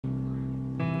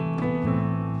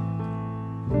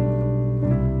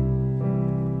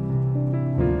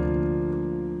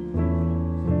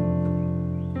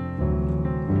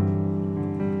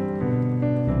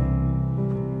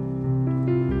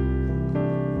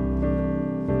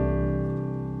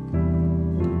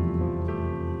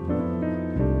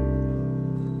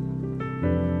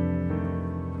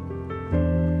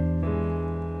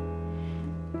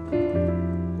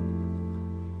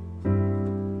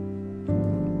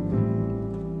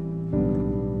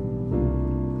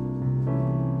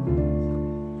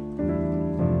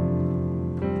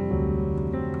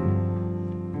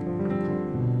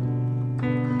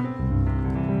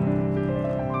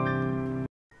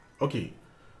Okay,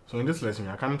 so in this lesson,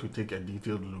 we are coming to take a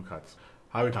detailed look at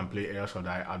how we can play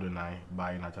Elshadai, Adonai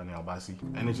by Nathaniel, Bassey,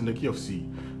 and it's in the key of C.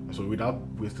 So without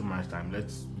wasting much time,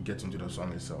 let's get into the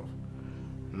song itself.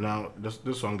 Now, this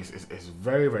song is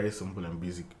very, very simple and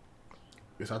basic.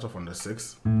 It starts off on the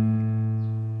 6 to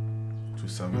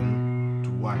 7 to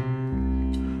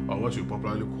 1, or what you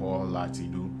popularly call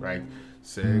Latido, right?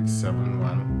 6, 7,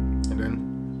 1, and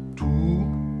then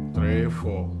 2, 3,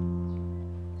 4,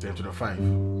 then to the 5,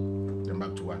 then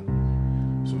back to 1.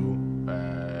 So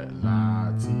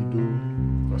Latido,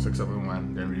 or 6, 7,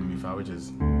 1, then Re Mi Fa, which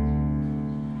is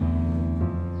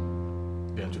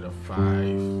then to the 5,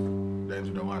 then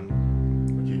to the 1.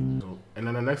 Okay, so and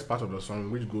then the next part of the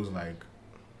song, which goes like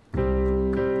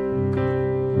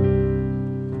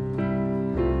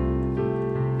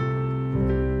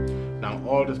now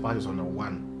all this part is on the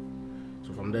 1.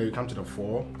 So from there you come to the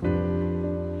 4,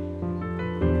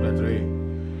 the 3,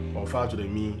 or Fa to the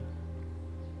Mi,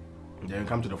 then you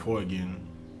come to the 4 again,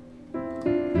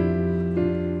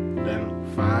 then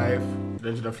 5,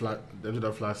 then to the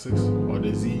flat 6 or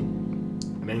the Z,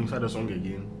 and then you start the song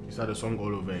again. You start the song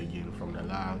all over again from the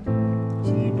La,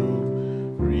 Si,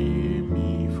 Do, Re,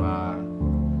 Mi, Fa.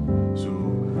 So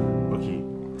okay,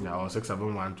 now 6,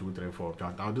 7, 1, 2, 3, 4.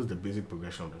 Now this is the basic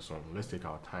progression of the song. Let's take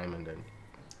our time and then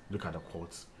look at the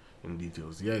chords in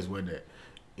details. Here is where the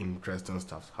interesting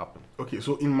stuff happen. Okay,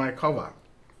 so in my cover,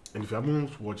 and if you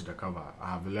haven't watched the cover,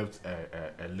 I have left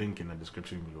a link in the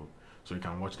description below, so you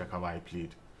can watch the cover I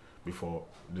played before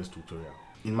this tutorial.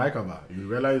 In my cover, you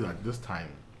realize that this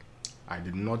time I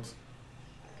did not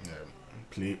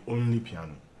play only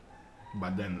piano,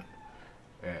 but then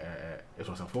it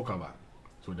was a full cover.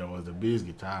 So there was the bass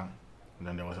guitar, and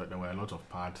then there were a lot of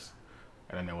parts,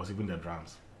 and then there was even the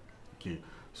drums. Okay,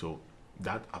 so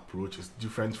that approach is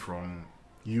different from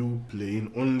you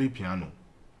playing only piano,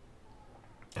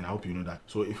 and I hope you know that.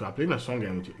 So if you are playing a song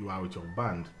and you are with your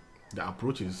band, the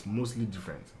approach is mostly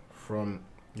different from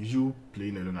you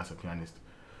playing alone as a pianist.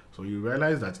 So you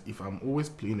realize that if I'm always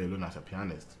playing alone as a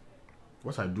pianist,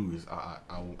 what I do is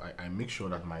I make sure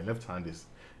that my left hand is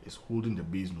holding the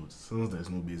bass notes, since there's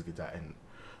no bass guitar and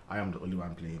I am the only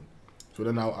one playing. So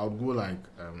then I'll go like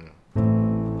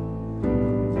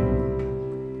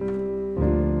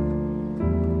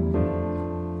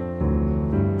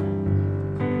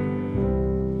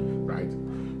right,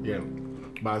 yeah.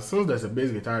 But since there's a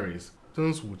bass guitarist,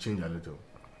 things will change a little.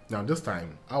 Now this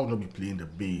time I will not be playing the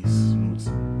bass notes.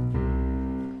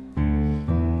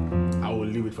 I will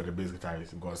leave it for the bass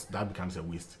guitarist because that becomes a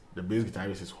waste. The bass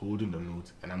guitarist is holding the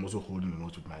note and I'm also holding the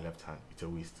note with my left hand. It's a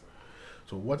waste.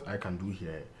 So what I can do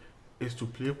here is to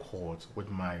play chords with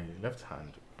my left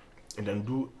hand and then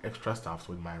do extra stuff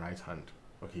with my right hand.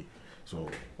 Okay, so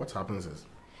what happens is,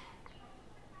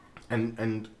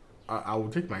 and I will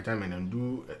take my time and then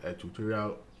do a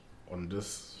tutorial on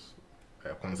this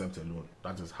concept alone.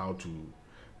 That is how to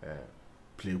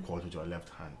play chords with your left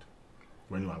hand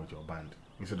when you are with your band,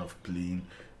 instead of playing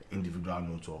individual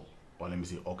notes or let me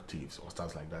say octaves or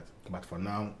stuff like that. But for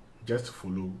now, just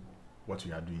follow what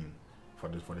we are doing for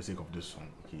the sake of this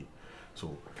song. Okay,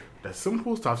 so the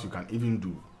simple stuff you can even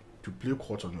do to play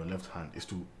chords on your left hand is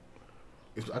to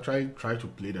actually try to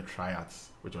play the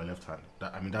triads with your left hand.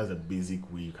 That's the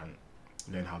basic way you can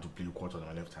learn how to play chords on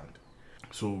your left hand.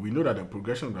 So we know that the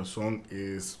progression of the song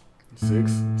is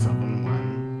 6, 7,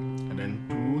 1, and then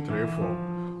 2, 3, 4,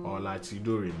 or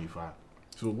Latido, Re, Mi, Fa.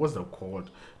 So what's the chord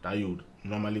that you would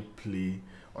normally play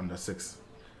on the 6?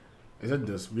 Is it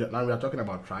this? Now we are talking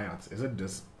about triads. Is it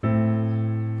this,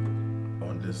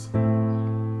 or this,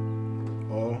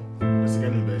 or the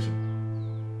second inversion?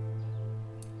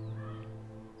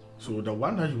 So the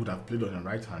one that you would have played on your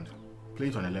right hand, play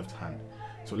it on the left hand.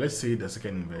 So let's say the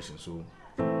second inversion. So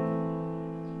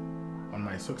on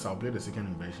my 6, I'll play the second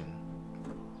inversion.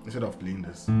 Instead of playing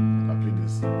this, I'll play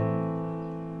this.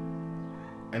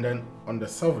 And then on the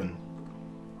 7,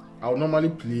 I'll normally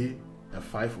play a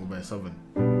 5 over 7,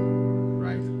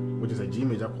 right? Which is a G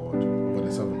major chord over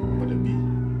the 7, over the B.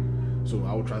 So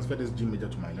I will transfer this G major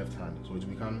to my left hand. So it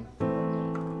will become,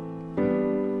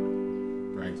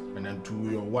 right? And then to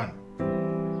your 1,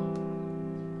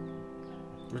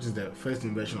 which is the first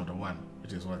inversion of the 1,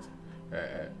 which is what?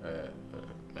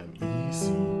 E,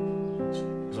 C, G,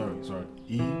 sorry,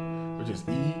 E, which is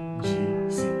E, G,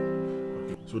 C.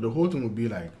 Okay. So the whole thing would be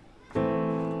like,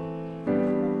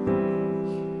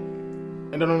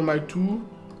 and then on my 2,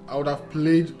 I would have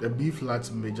played the B flat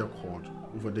major chord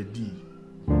over the D,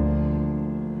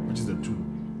 which is the 2.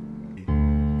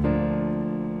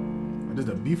 And this is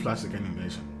the B flat second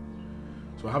inversion.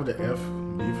 So I have the F,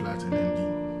 B flat, and then D.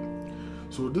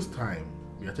 So this time,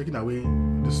 we are taking away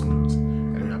this note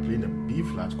and we are playing the B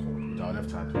flat chord with our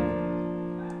left hand.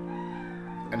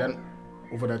 And then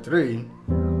over the 3,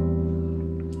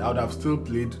 I would have still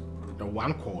played the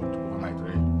 1 chord over my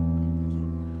 3.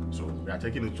 So we are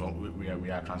taking it to, we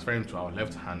are transferring to our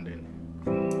left hand then.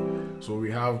 So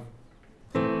we have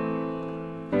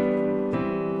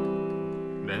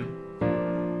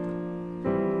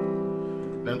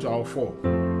then to our 4,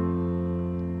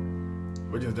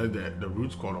 which is the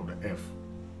root chord of the F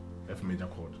major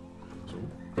chord. So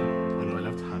on your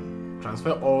left hand,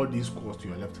 transfer all these chords to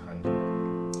your left hand.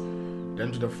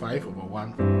 Then to the 5 over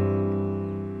 1,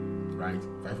 right?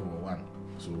 5 over 1.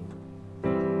 So,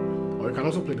 or you can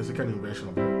also play the second inversion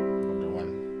of the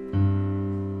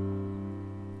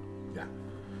 1. Yeah.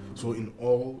 So in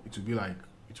all, it will be like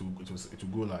it will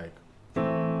go like.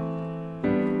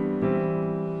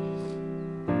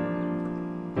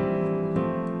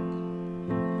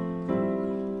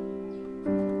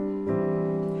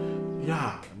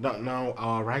 Now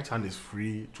our right hand is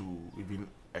free to even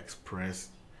express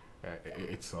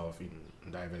itself in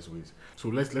diverse ways. So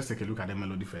let's take a look at the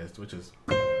melody first, which is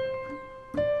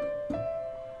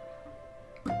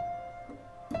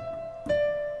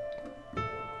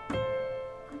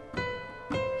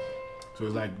so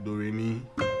it's like do re mi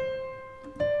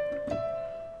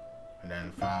and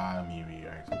then fa mi re,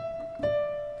 right?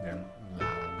 Then la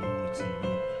do ti mi.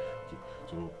 Okay.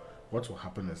 So what will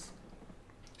happen is,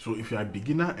 so if you are a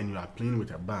beginner and you are playing with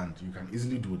a band, you can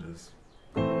easily do this.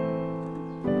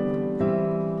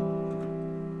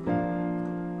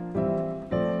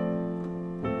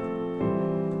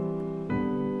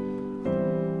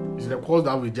 It's the chords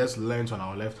that we just learned on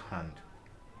our left hand,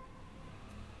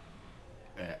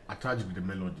 attached with the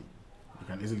melody. You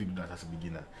can easily do that as a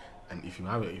beginner. And if you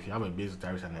have a bass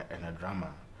guitarist and a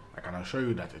drummer, I can assure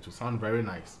you that it will sound very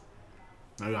nice.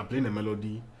 Now you are playing a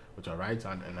melody with your right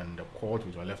hand and then the chord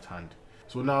with your left hand.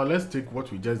 So now let's take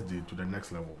what we just did to the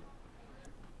next level.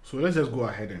 So let's just go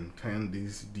ahead and turn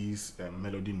these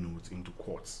melody notes into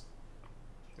chords,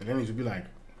 and then it will be like.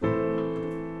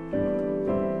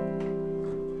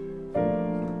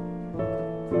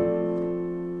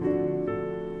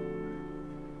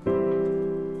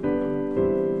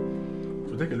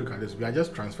 So take a look at this. We are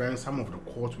just transferring some of the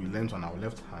chords we learned on our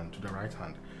left hand to the right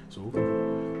hand. So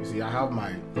you see, I have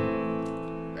my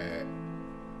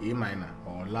A minor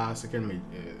or La second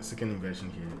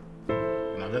inversion here,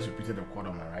 and I've just repeated the chord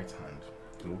on my right hand.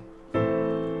 So,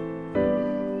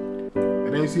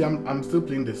 and then you see I'm still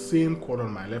playing the same chord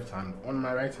on my left hand on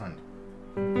my right hand.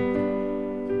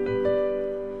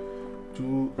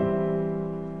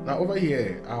 Now over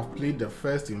here I've played the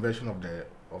first inversion of the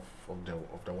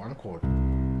 1 chord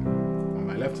on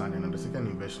my left hand, and then the second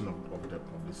inversion of the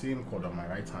same chord on my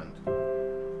right hand,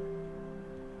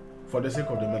 for the sake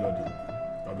of the melody.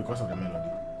 Or because of the melody.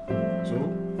 So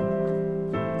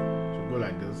go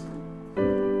like this.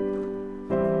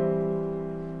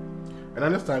 And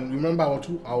then this time, remember our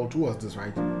two was this,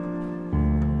 right?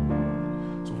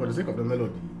 So for the sake of the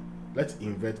melody, let's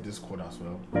invert this chord as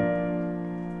well.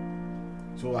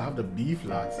 So I have the B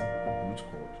flat root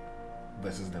chord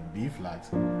versus the B flat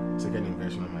second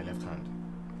inversion on my left hand.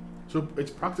 So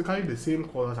it's practically the same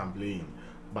chord that I'm playing,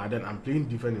 but then I'm playing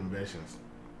different inversions.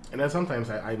 And then sometimes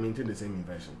I maintain the same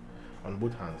inversion on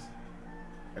both hands.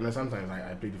 And then sometimes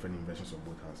I play different inversions on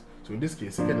both hands. So in this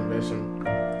case, second inversion,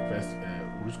 first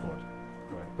root chord.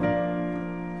 Right.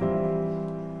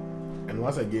 And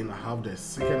once again, I have the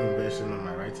second inversion on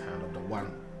my right hand of the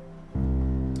 1.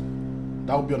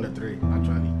 That will be on the 3,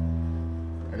 actually.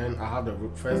 And then I have the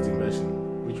first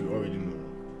inversion, which we already know,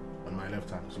 on my left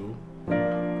hand. So,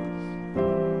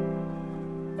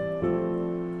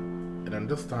 and then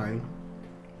this time,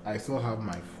 I still have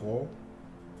my 4,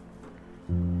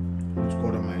 which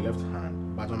chord on my left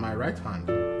hand, but on my right hand,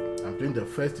 I'm playing the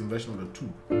first inversion of the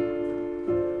 2,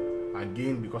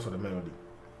 again because of the melody.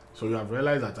 So you have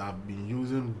realized that I've been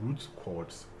using root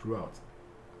chords throughout.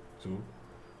 So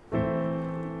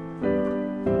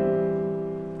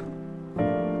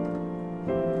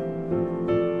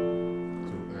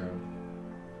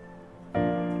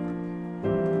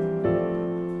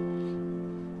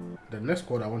the next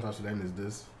chord I want us to learn is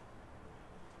this.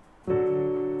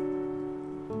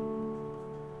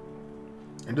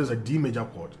 And there's a D major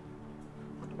chord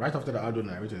right after the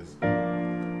Adonai, which is.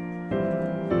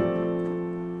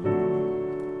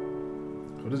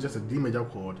 So this is just a D major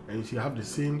chord, and you see I have the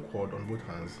same chord on both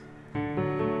hands.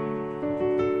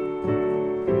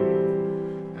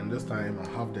 And this time I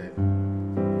have the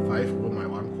 5 over my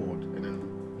 1 chord, and then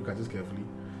look at this carefully.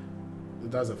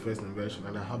 That's the first inversion,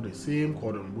 and I have the same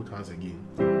chord on both hands again.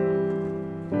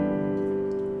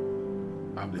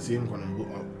 have the same chord on both.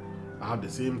 I have the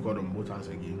same chord on both hands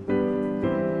again.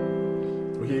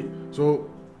 Okay, so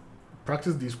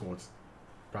practice these chords.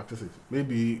 Practice it.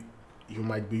 Maybe you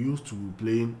might be used to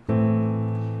playing.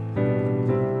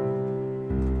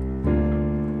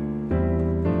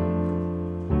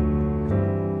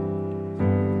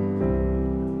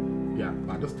 Yeah,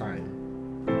 but this time.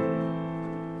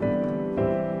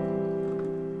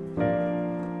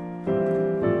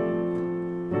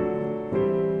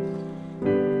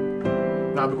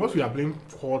 Now, because we are playing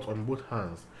chords on both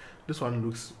hands, this one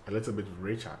looks a little bit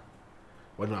richer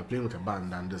when we are playing with a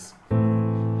band than this.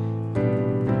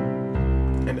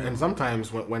 And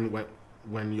sometimes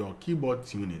when your keyboard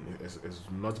tuning is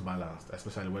not balanced,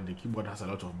 especially when the keyboard has a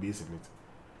lot of bass in it,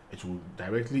 it will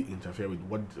directly interfere with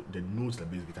what the notes the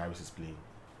bass guitarist is playing.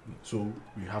 So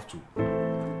you have to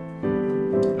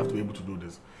be able to do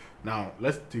this. Now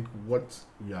let's take what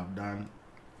we have done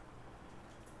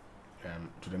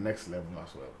to the next level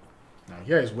as well. Now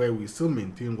here is where we still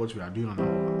maintain what we are doing on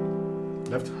our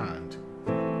left hand.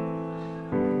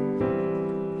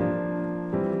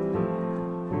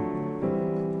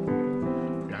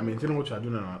 We are maintaining what we are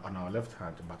doing on our left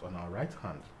hand, but on our right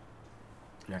hand,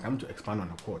 we are coming to expand on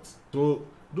the chords. So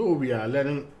though we are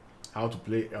learning how to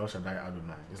play Elshadai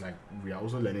Adonai, it's like we are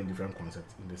also learning different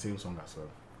concepts in the same song as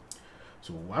well.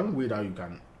 So one way that you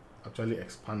can actually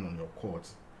expand on your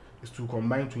chords is to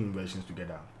combine two inversions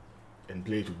together and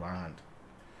play it with one hand.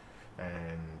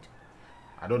 And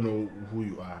I don't know who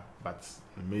you are, but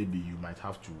maybe you might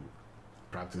have to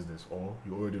practice this, or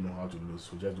you already know how to do this,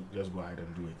 so just go ahead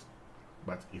and do it.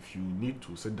 But if you need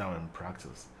to sit down and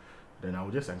practice, then I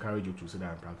would just encourage you to sit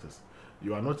down and practice.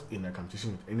 You are not in a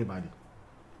competition with anybody,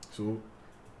 so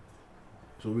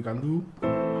we can do.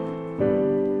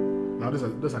 Now this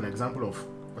is an example of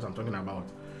what I'm talking about,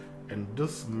 and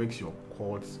this makes your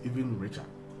chords even richer,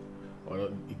 or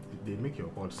they make your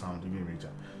chords sound even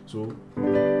richer. So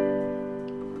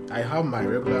I have my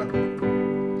regular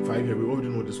 5 here. We already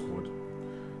know this chord,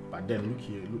 but then look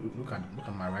here, look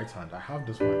at my right hand. I have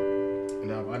this one,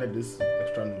 and I've added this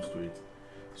extra notes to it.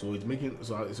 So it's making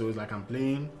so it's like I'm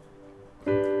playing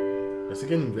the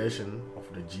second inversion of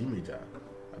the G major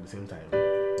at the same time, the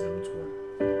root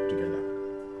chord together.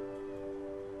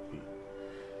 Okay.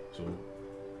 So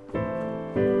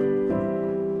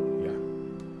yeah,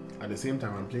 at the same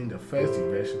time I'm playing the first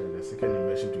inversion and the second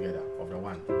inversion together of the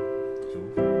one.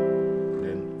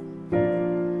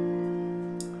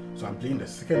 So I'm playing the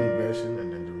second inversion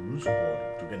and then the root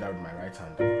chord together with my right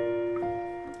hand.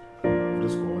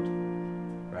 This chord,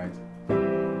 right? We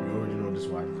already know this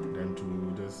one. Then to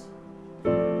this,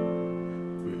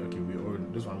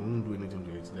 this one we won't do anything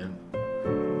to it. Then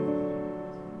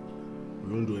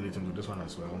we won't do anything to this one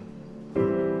as well.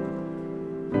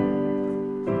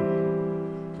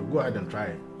 So go ahead and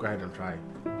try. Go ahead and try.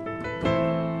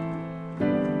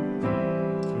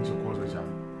 Make your chords richer.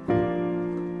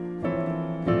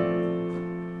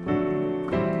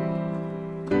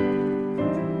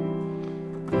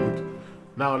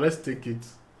 Now let's take it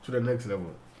to the next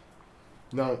level.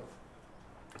 Now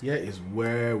here is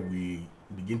where we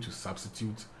begin to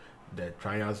substitute the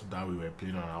triads that we were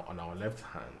playing on our left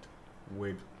hand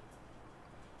with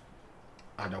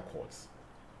other chords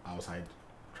outside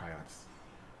triads,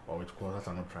 or with chords that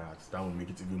are not triads. That will make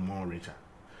it even more richer.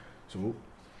 So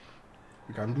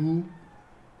we can do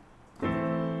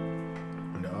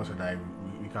on the Elshadai,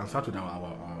 we can start with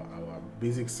our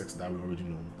basic 6 that we already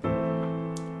know.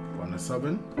 On the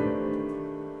 7,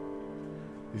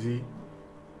 you see.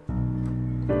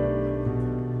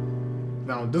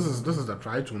 Now this is the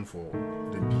tritone for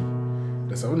the B.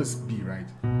 The 7 is B, right?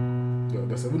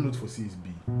 The 7 note for C is B.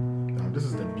 Now this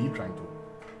is the B tritone.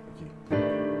 Okay.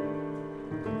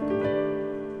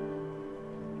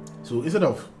 So instead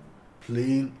of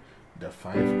playing the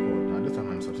 5 chord, now this time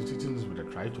I'm substituting this with the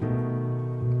tritone.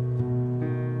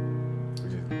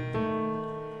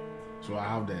 So I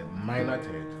have the minor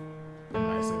third, the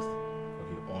nicest,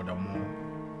 okay, or the more,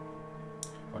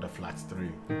 or the flat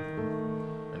 3,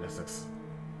 and the 6.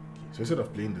 Okay. So instead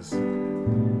of playing this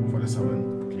for the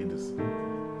 7, play this,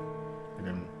 and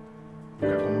then you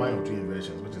can combine your 2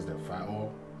 inversions, which is the 5.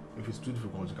 Or if it's too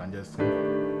difficult, you can just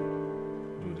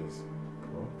do this.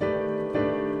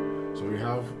 So we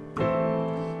have,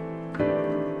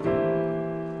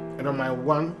 and on my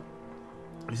 1,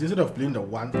 instead of playing the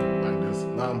 1 like this,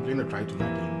 now I'm playing the tritone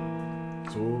again.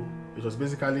 So it was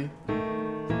basically,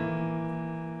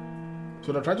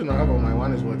 so the tritone I have on my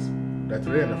 1 is what? The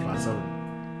 3 and the flat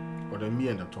 7, or the Mi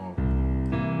and the 12.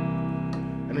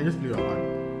 And then just play your 1.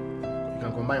 You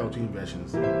can combine your 2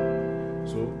 inversions.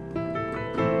 So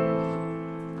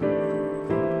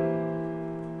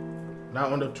Now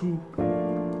on the 2,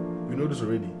 we know this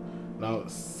already. Now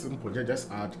simple, just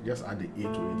add the A to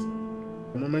it.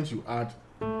 The moment you add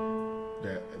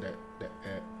the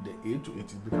A to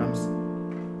it, it becomes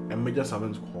a major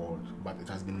 7th chord, but it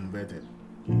has been inverted.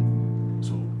 Okay.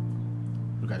 So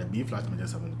look at the B flat major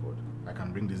 7th chord. I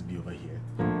can bring this B over here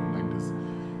like this,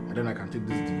 and then I can take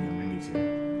this D and bring it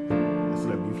here. It's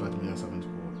still a B flat major 7th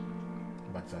chord,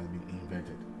 but it has been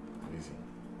inverted. You see.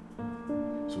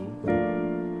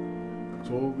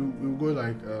 So we'll go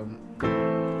like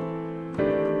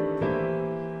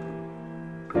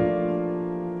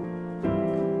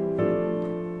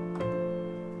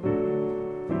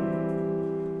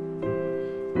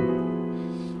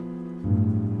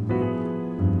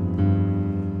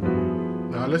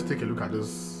now let's take a look at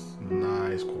this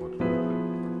nice chord.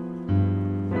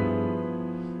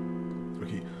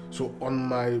 Okay, so on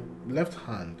my left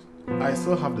hand I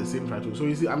still have the same tritone. So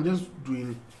you see, I'm just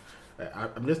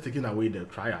taking away the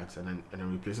triads and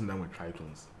then replacing them with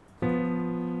tritones.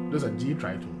 There's a G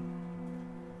tritone.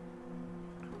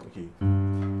 Okay.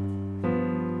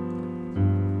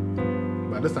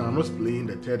 But this time I'm not playing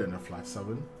the 3rd and the flat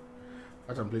 7.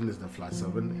 What I'm playing is the flat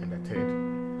 7 and the 3rd.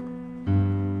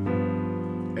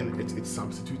 And it's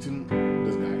substituting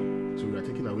this guy. So we are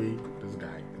taking away this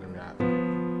guy and then we are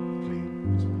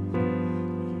playing this one.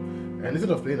 Okay. And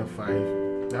instead of playing a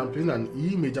 5, now I'm playing an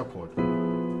E major chord.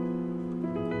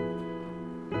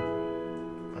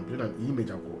 An E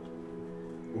major chord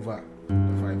over the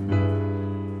 5,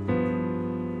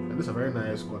 and this is a very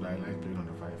nice chord I like playing on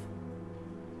the 5.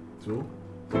 So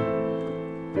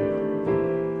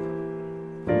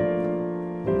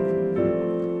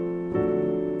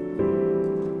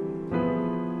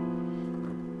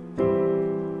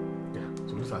yeah,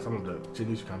 so these are some of the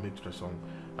changes you can make to the song.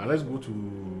 Now let's go to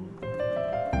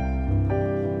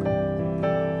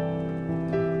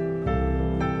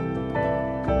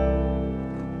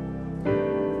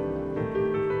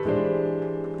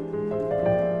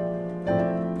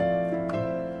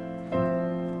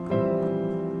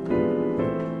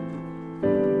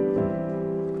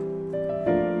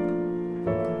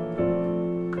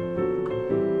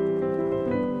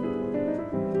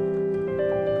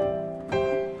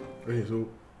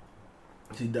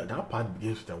see that part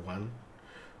begins with a 1,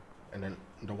 and then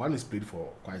the 1 is played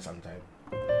for quite some time.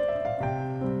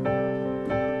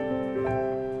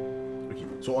 Okay,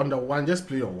 so on the 1, just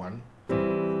play your 1.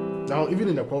 Now, even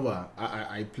in the cover,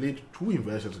 I played 2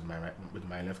 inversions with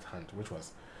my left hand, which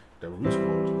was the root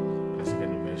chord and the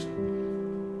second inversion.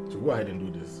 So go ahead and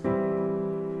do this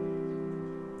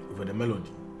over the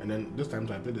melody, and then this time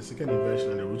I play the second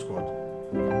inversion and the root chord.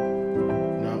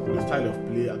 Now, this style of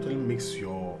play actually makes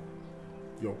your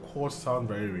chords sound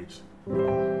very rich,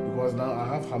 because now I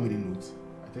have how many notes?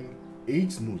 I think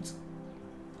 8 notes.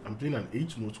 I'm playing an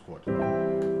 8-note chord.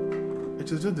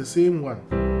 It is just the same one,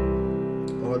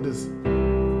 or this,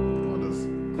 or this.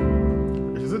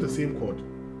 It is just the same chord.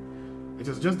 It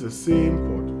is just the same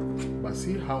chord, but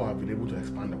see how I've been able to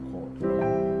expand the chord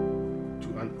to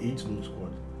an 8-note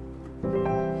chord.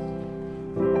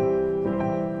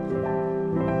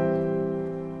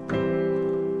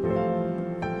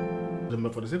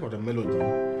 For the sake of the melody,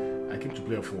 I came to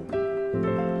play a 4.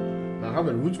 Now I have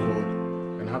a root chord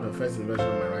and I have the first inversion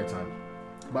on my right hand,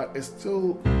 but it's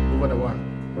still over the 1.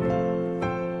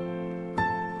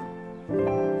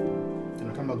 And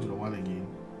I come back to the 1 again.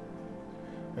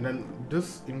 And then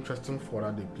this interesting 4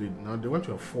 that they played, now they went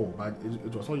to a 4, but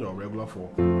it was not your regular 4.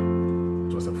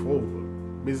 It was a 4.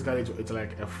 Basically, it's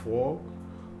like a 4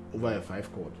 over a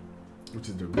 5 chord, which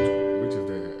is the root, which is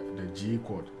the G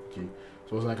chord. Okay.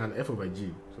 So it's like an F over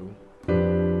G. So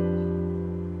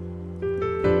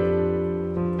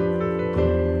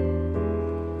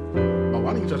but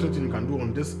one interesting thing you can do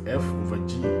on this F over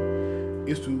G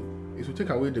is to take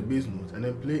away the bass note and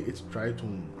then play its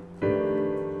tritone.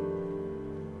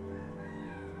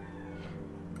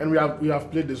 And we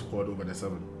have played this chord over the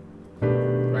 7,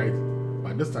 right?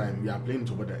 But this time we are playing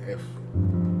it over the F.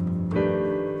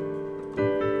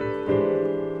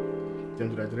 Then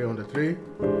to the 3 on the 3,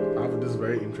 I have this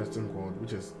very interesting chord,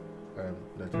 which is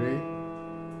the 3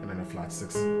 and then a flat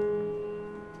 6,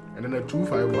 and then a 2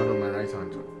 5 1 on my right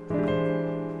hand.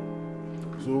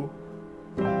 So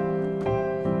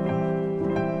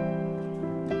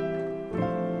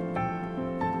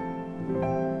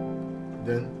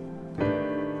then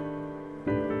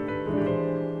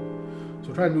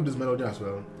try and do this melody as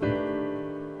well.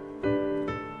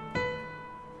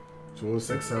 So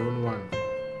 6 7 1.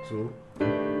 So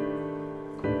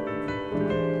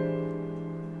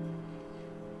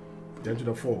then to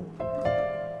the 4.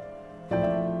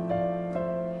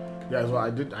 Yeah, so I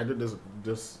did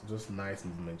just nice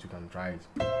movement. You can try it.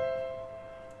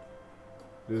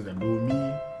 This is the do mi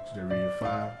to the re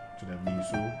fa to the mi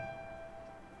so.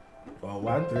 Or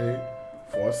 1 3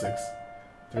 4 6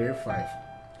 3 5.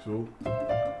 So,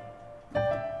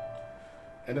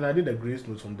 and then I did the grace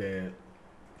notes from the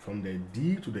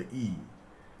D to the E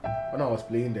when I was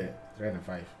playing the 3 and the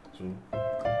 5.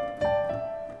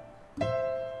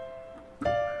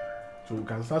 So we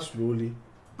can start slowly.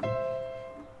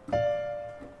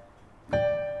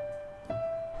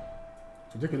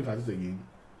 So take a look at this again.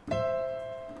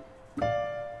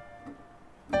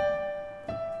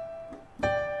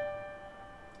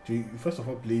 So you first of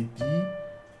all play D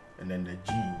and then the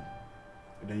G,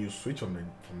 and then you switch from the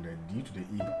D to the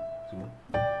E. So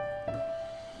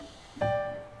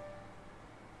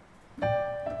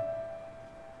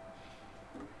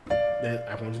then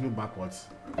I continue backwards.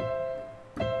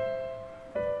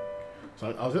 So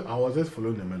I was just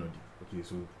following the melody. Okay,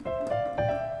 so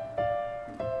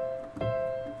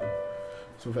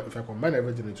if I combine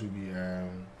everything, it will be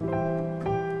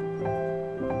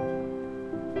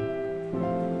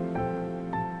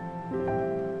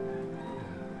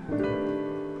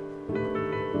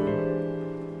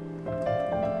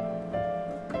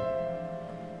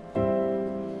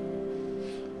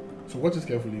so watch this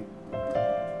carefully.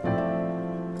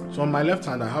 So on my left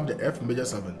hand I have the F major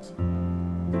 7th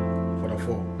for the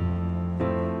 4.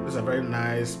 This is a very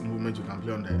nice movement you can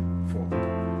play on the 4.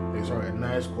 Sorry, a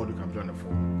nice chord you can play on the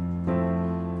 4.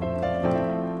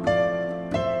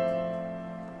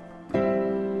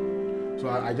 So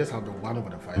I just have the 1 over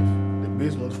the 5. The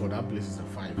bass note for that place is a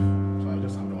 5. So I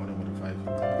just have the 1 over the 5.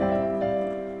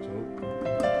 So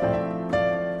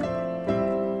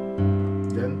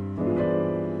then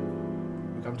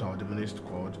we come to our diminished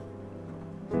chord.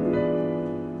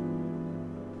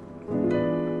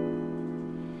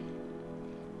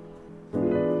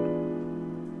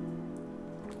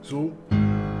 So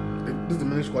this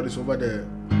diminished chord is over the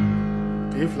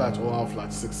A flat or R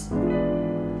flat 6. So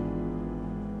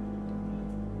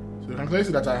you can clearly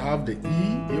see that I have the E,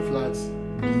 A flat,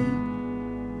 B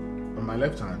on my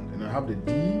left hand, and I have the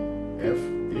D, F,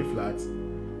 A flat,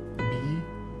 B,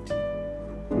 D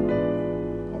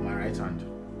on my right hand.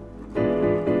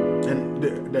 And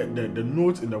the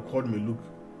notes in the chord may look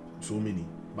so many,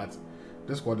 but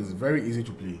this chord is very easy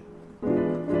to play.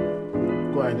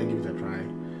 Go ahead and give it a try.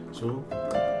 So,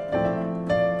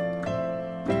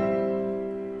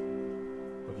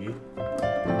 okay.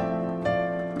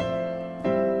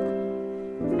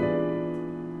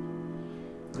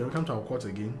 Then we come to our chords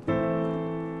again.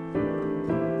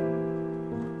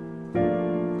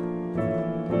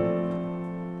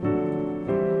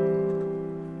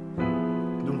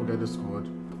 Don't forget this chord.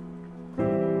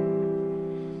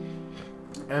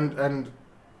 And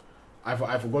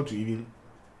I forgot to even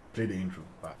play the intro,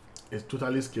 but it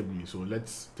totally skipped me. So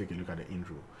let's take a look at the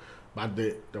intro. But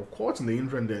the chords in the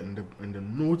intro and the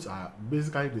notes are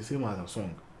basically the same as a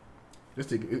song. Just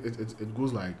take it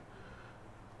goes like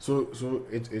so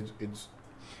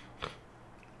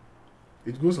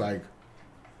it goes like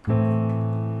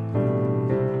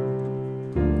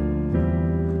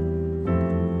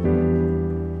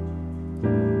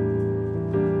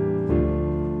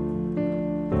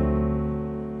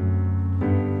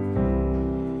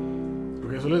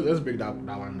let's break that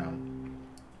one down.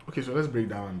 Okay, so let's break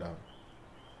that one down.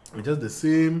 It's just the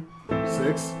same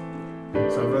 6,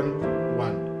 7,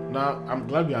 1. Now I'm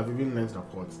glad we have even learned the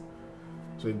chords.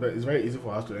 So it's very easy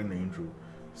for us to learn the intro.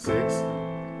 6,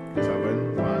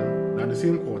 7, 1. Now the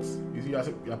same chords. You see, you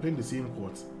are playing the same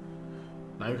chords.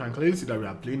 Now you can clearly see that we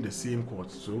are playing the same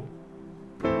chords. So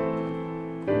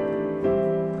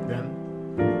then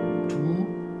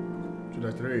 2 to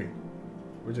the 3,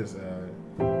 which is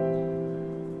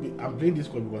I'm playing this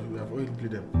chord because we have already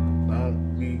played them. Now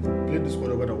we played this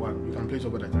chord over the 1. We can play it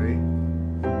over the 3.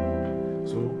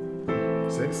 So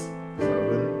 6,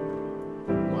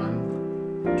 7,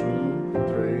 1, 2,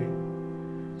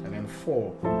 3, and then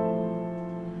 4.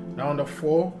 Now on the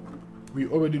 4, we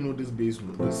already know this bass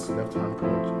note, this left hand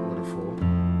chord over the 4.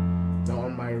 Now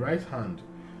on my right hand,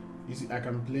 you see I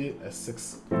can play a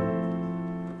 6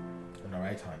 on the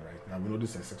right hand, right? Now we know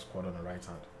this is a 6 chord on the right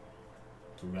hand.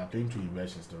 So we are playing 2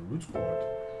 inversions, the root chord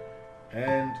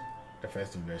and the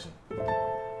first inversion.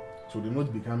 So the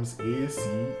note becomes A, C,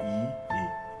 E,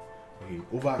 A. Okay,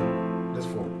 over this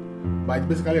 4. But it's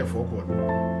basically a 4 chord.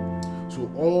 So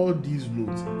all these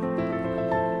notes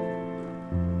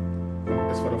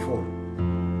is for the 4.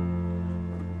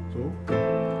 So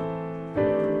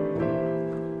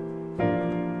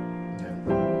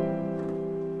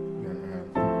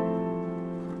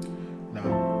now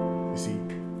you see,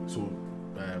 so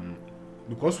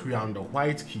because we are on the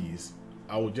white keys,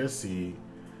 I would just say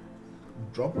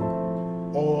drop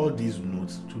all these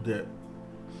notes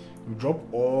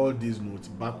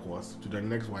backwards to the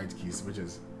next white keys, which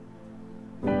is,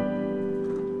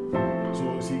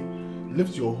 so see,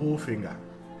 lift your whole finger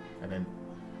and then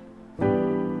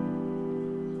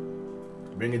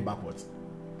bring it backwards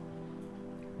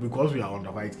because we are on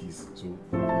the white keys.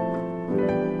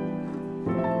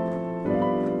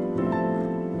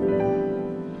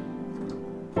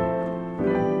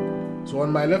 So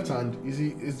on my left hand, you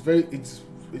see, it's very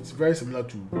similar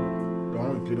to the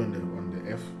one we played on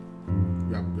the F.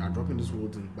 We are dropping this whole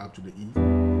thing back to the E.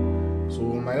 So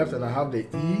on my left hand, I have the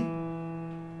E,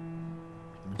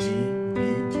 G, B,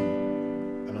 D,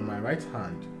 and on my right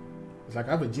hand, it's like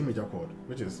I have a G major chord,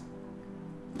 which is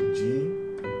G,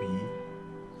 B,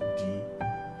 D,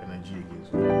 and a G again.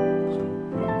 So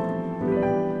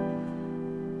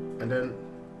and then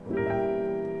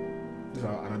this is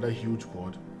another huge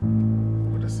chord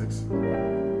with a 6.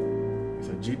 It's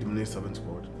a G diminished 7th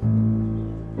chord.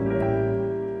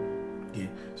 Okay,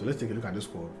 so let's take a look at this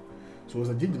chord. So it's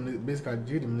a G diminished, basically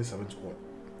G diminished 7th chord.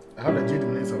 I have the G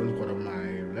diminished 7th chord on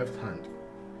my left hand,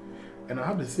 and I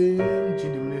have the same G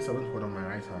diminished 7th chord on my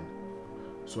right hand.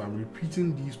 So I'm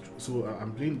repeating these two, so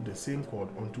I'm playing the same chord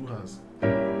on 2 hands.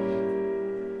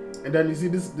 And then you see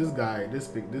this guy, this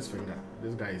finger,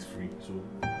 this guy is free, so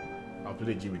I'll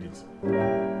play the G with it.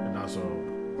 And that's all.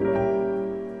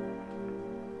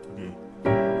 Okay.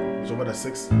 So over the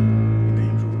 6 in the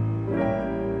intro.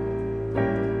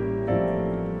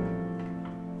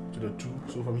 To the 2.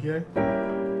 So from here,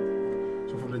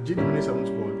 so from the G diminished 7th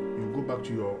chord, you go back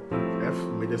to your F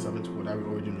major 7th chord that we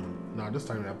already know. Now this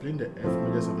time we are playing the F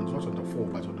major 7th, not on the 4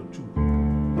 but on the 2.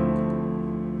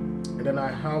 And then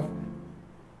I have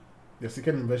the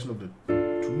second inversion of the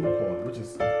 2 chord, which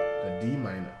is the D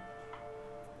minor,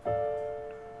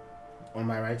 on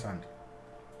my right hand,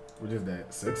 which is the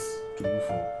 6, 2,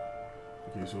 4.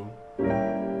 Okay, so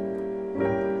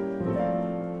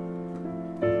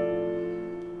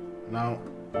now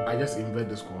I just invert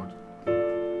this chord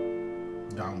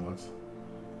downwards.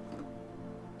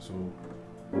 So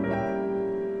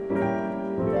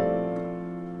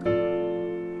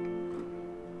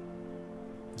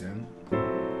then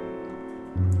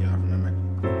you have remembered.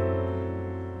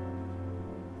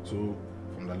 So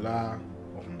from the La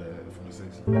or from the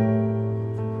 6.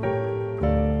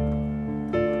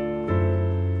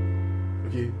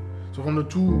 Okay, so from the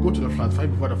 2 go to the flat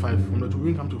 5 before the 5. From the 2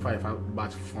 we come to 5,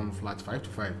 but from flat 5 to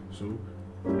 5. So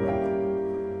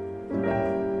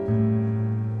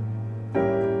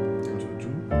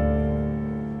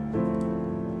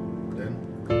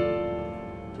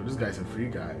is a free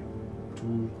guy.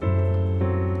 2.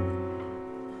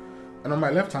 And on my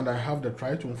left hand I have the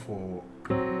tritone for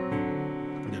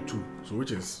the 2, so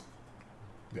which is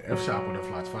the F sharp or the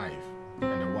flat 5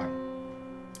 and the 1.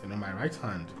 And on my right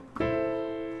hand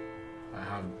I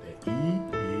have the E,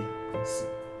 A, C.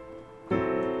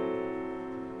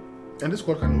 And this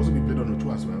chord can also be played on the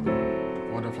 2 as well,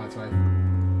 or the flat 5.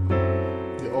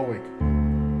 They all work.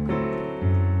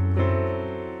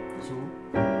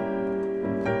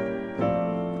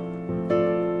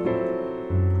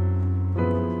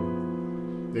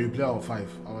 You play our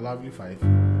 5, our lovely 5.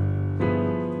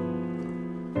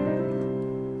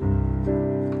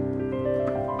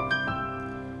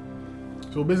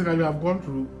 So basically, I've gone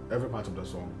through every part of the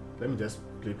song. Let me just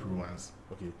play through once.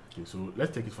 Okay, so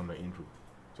let's take it from the intro.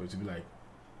 So it will be like.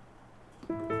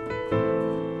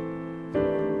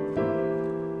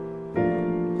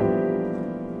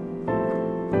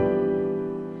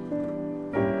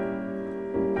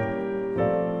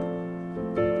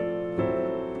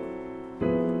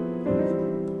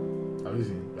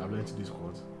 These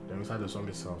chords, then we start the song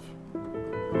itself. You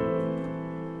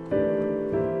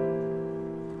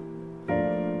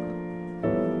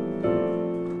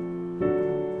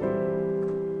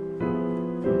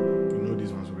know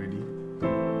these ones already.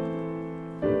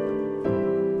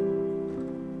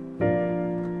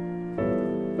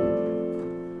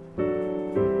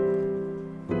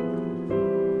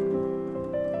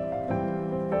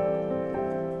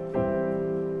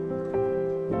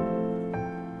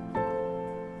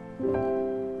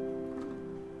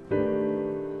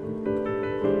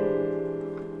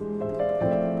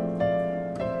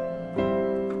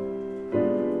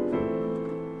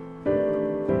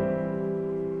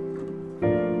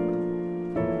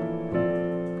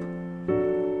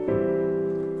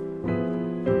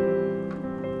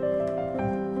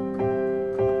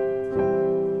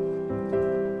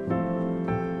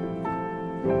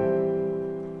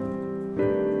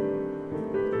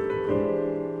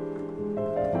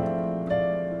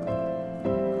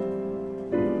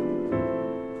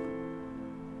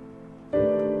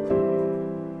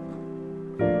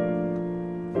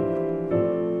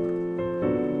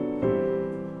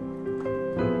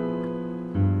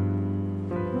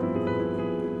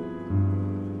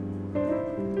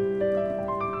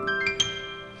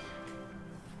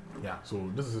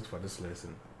 so this is it for this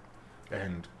lesson.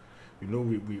 And we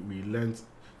learned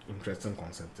interesting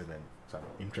concepts and some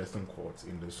interesting chords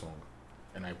in this song.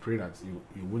 And I pray that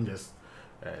you won't just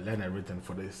learn everything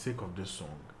for the sake of this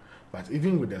song, but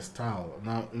even with the style.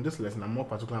 Now in this lesson, I'm more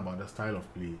particular about the style of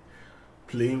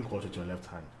playing chords with your left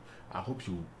hand. I hope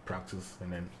you practice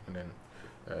and then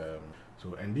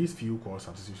and these few chord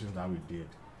substitutions that we did,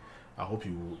 I hope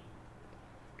you will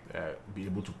be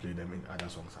able to play them in other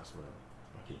songs as well.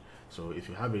 Okay, so if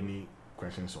you have any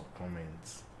questions or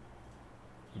comments,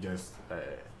 just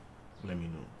let me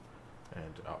know,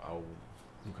 and I'll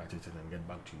look at it and then get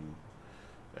back to you.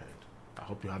 And I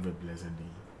hope you have a blessed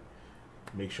day.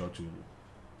 Make sure to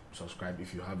subscribe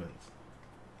if you haven't,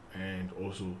 and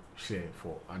also share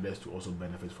for others to also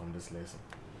benefit from this lesson,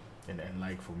 and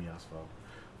like for me as well.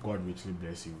 God richly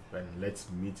bless you, and let's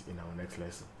meet in our next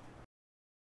lesson.